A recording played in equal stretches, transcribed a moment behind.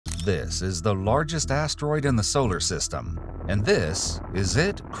This is the largest asteroid in the solar system, and this is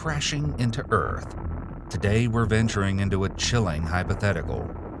it crashing into Earth. Today we're venturing into a chilling hypothetical.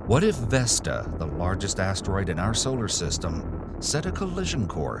 What if Vesta, the largest asteroid in our solar system, set a collision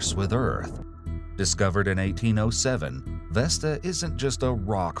course with Earth? Discovered in 1807, Vesta isn't just a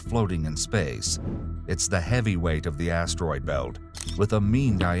rock floating in space. It's the heavyweight of the asteroid belt, with a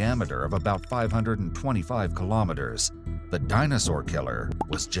mean diameter of about 525 kilometers. The dinosaur killer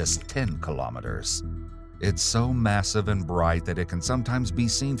was just 10 kilometers. It's so massive and bright that it can sometimes be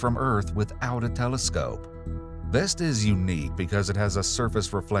seen from Earth without a telescope. Vesta is unique because it has a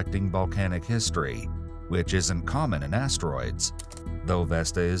surface-reflecting volcanic history, which isn't common in asteroids. Though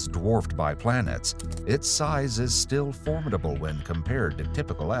Vesta is dwarfed by planets, its size is still formidable when compared to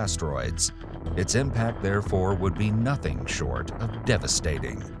typical asteroids. Its impact, therefore, would be nothing short of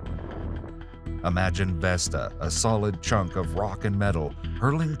devastating. Imagine Vesta, a solid chunk of rock and metal,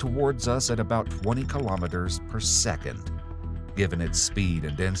 hurling towards us at about 20 kilometers per second. Given its speed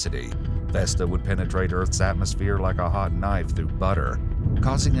and density, Vesta would penetrate Earth's atmosphere like a hot knife through butter,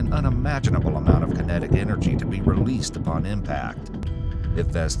 causing an unimaginable amount of kinetic energy to be released upon impact. If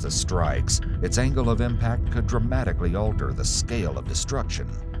Vesta strikes, its angle of impact could dramatically alter the scale of destruction.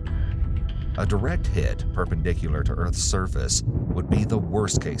 A direct hit perpendicular to Earth's surface would be the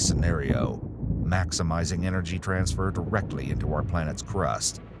worst-case scenario, maximizing energy transfer directly into our planet's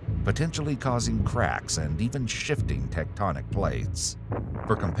crust, potentially causing cracks and even shifting tectonic plates.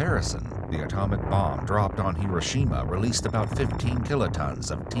 For comparison, the atomic bomb dropped on Hiroshima released about 15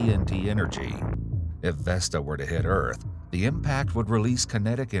 kilotons of TNT energy. If Vesta were to hit Earth, the impact would release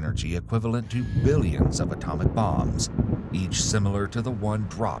kinetic energy equivalent to billions of atomic bombs, each similar to the one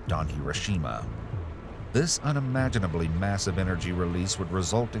dropped on Hiroshima. This unimaginably massive energy release would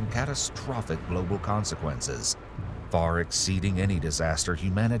result in catastrophic global consequences, far exceeding any disaster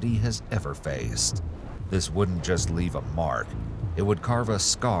humanity has ever faced. This wouldn't just leave a mark, it would carve a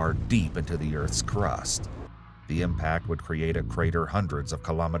scar deep into the Earth's crust. The impact would create a crater hundreds of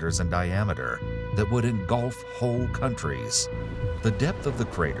kilometers in diameter that would engulf whole countries. The depth of the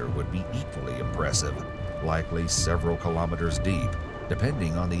crater would be equally impressive, likely several kilometers deep,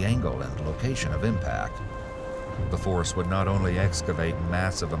 depending on the angle and location of impact. The force would not only excavate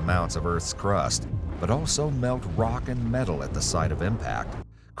massive amounts of Earth's crust, but also melt rock and metal at the site of impact,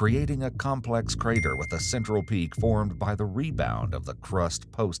 creating a complex crater with a central peak formed by the rebound of the crust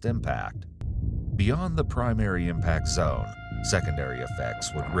post-impact. Beyond the primary impact zone, secondary effects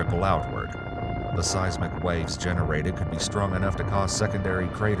would ripple outward. The seismic waves generated could be strong enough to cause secondary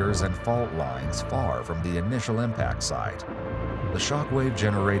craters and fault lines far from the initial impact site. The shock wave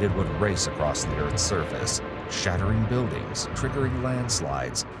generated would race across the Earth's surface, shattering buildings, triggering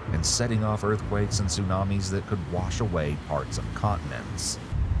landslides, and setting off earthquakes and tsunamis that could wash away parts of continents.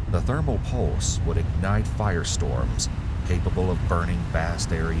 The thermal pulse would ignite firestorms, capable of burning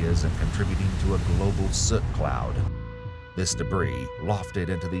vast areas and contributing to a global soot cloud. This debris, lofted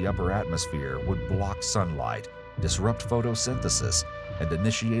into the upper atmosphere, would block sunlight, disrupt photosynthesis, and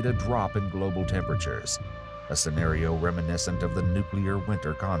initiate a drop in global temperatures, a scenario reminiscent of the nuclear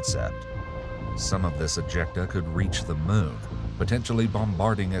winter concept. Some of this ejecta could reach the moon, potentially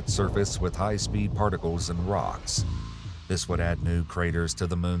bombarding its surface with high-speed particles and rocks. This would add new craters to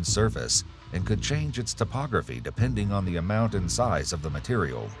the moon's surface and could change its topography depending on the amount and size of the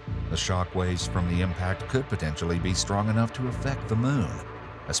material. The shock waves from the impact could potentially be strong enough to affect the moon,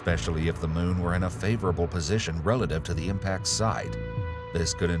 especially if the moon were in a favorable position relative to the impact site.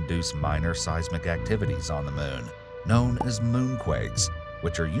 This could induce minor seismic activities on the moon, known as moonquakes,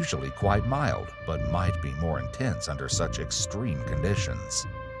 which are usually quite mild but might be more intense under such extreme conditions.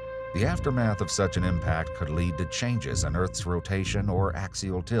 The aftermath of such an impact could lead to changes in Earth's rotation or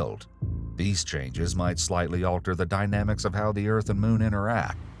axial tilt. These changes might slightly alter the dynamics of how the Earth and Moon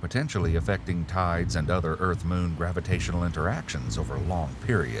interact, potentially affecting tides and other Earth-Moon gravitational interactions over long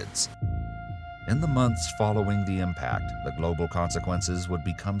periods. In the months following the impact, the global consequences would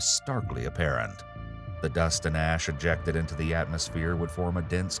become starkly apparent. The dust and ash ejected into the atmosphere would form a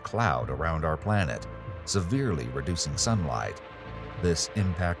dense cloud around our planet, severely reducing sunlight. This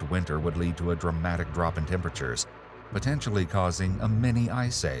impact winter would lead to a dramatic drop in temperatures, potentially causing a mini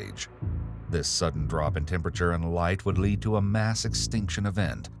ice age. This sudden drop in temperature and light would lead to a mass extinction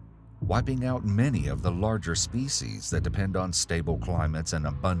event, wiping out many of the larger species that depend on stable climates and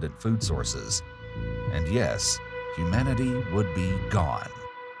abundant food sources. And yes, humanity would be gone.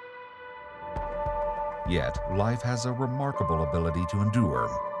 Yet, life has a remarkable ability to endure.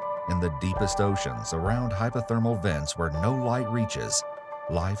 In the deepest oceans, around hypothermal vents where no light reaches,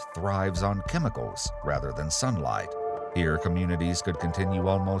 life thrives on chemicals rather than sunlight. Here, communities could continue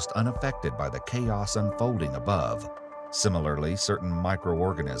almost unaffected by the chaos unfolding above. Similarly, certain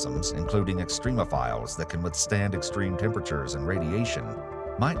microorganisms, including extremophiles that can withstand extreme temperatures and radiation,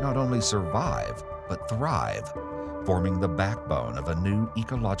 might not only survive, but thrive, forming the backbone of a new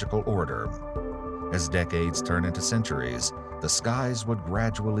ecological order. As decades turn into centuries, the skies would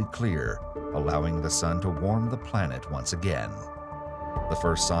gradually clear, allowing the sun to warm the planet once again. The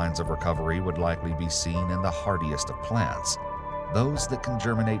first signs of recovery would likely be seen in the hardiest of plants, those that can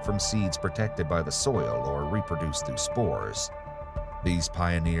germinate from seeds protected by the soil or reproduce through spores. These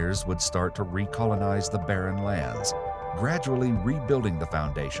pioneers would start to recolonize the barren lands, gradually rebuilding the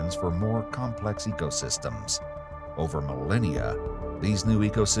foundations for more complex ecosystems. Over millennia, these new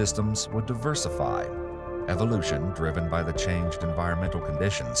ecosystems would diversify. Evolution, driven by the changed environmental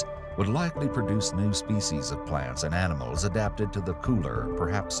conditions, would likely produce new species of plants and animals adapted to the cooler,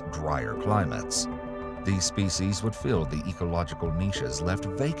 perhaps drier climates. These species would fill the ecological niches left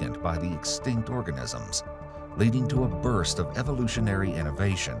vacant by the extinct organisms, leading to a burst of evolutionary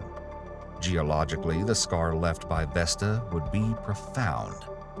innovation. Geologically, the scar left by Vesta would be profound.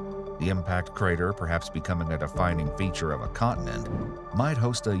 The impact crater, perhaps becoming a defining feature of a continent, might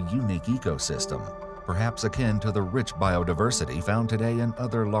host a unique ecosystem, perhaps akin to the rich biodiversity found today in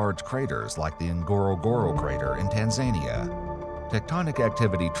other large craters like the Ngorongoro crater in Tanzania. Tectonic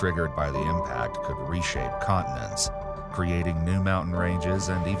activity triggered by the impact could reshape continents, creating new mountain ranges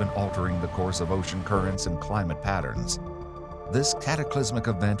and even altering the course of ocean currents and climate patterns. This cataclysmic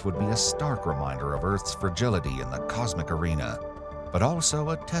event would be a stark reminder of Earth's fragility in the cosmic arena, but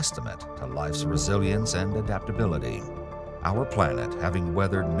also a testament to life's resilience and adaptability. Our planet, having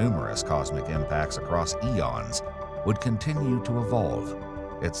weathered numerous cosmic impacts across eons, would continue to evolve,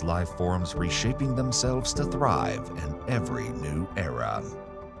 its life forms reshaping themselves to thrive in every new era.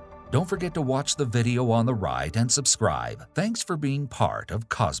 Don't forget to watch the video on the right and subscribe. Thanks for being part of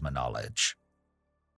Cosmoknowledge.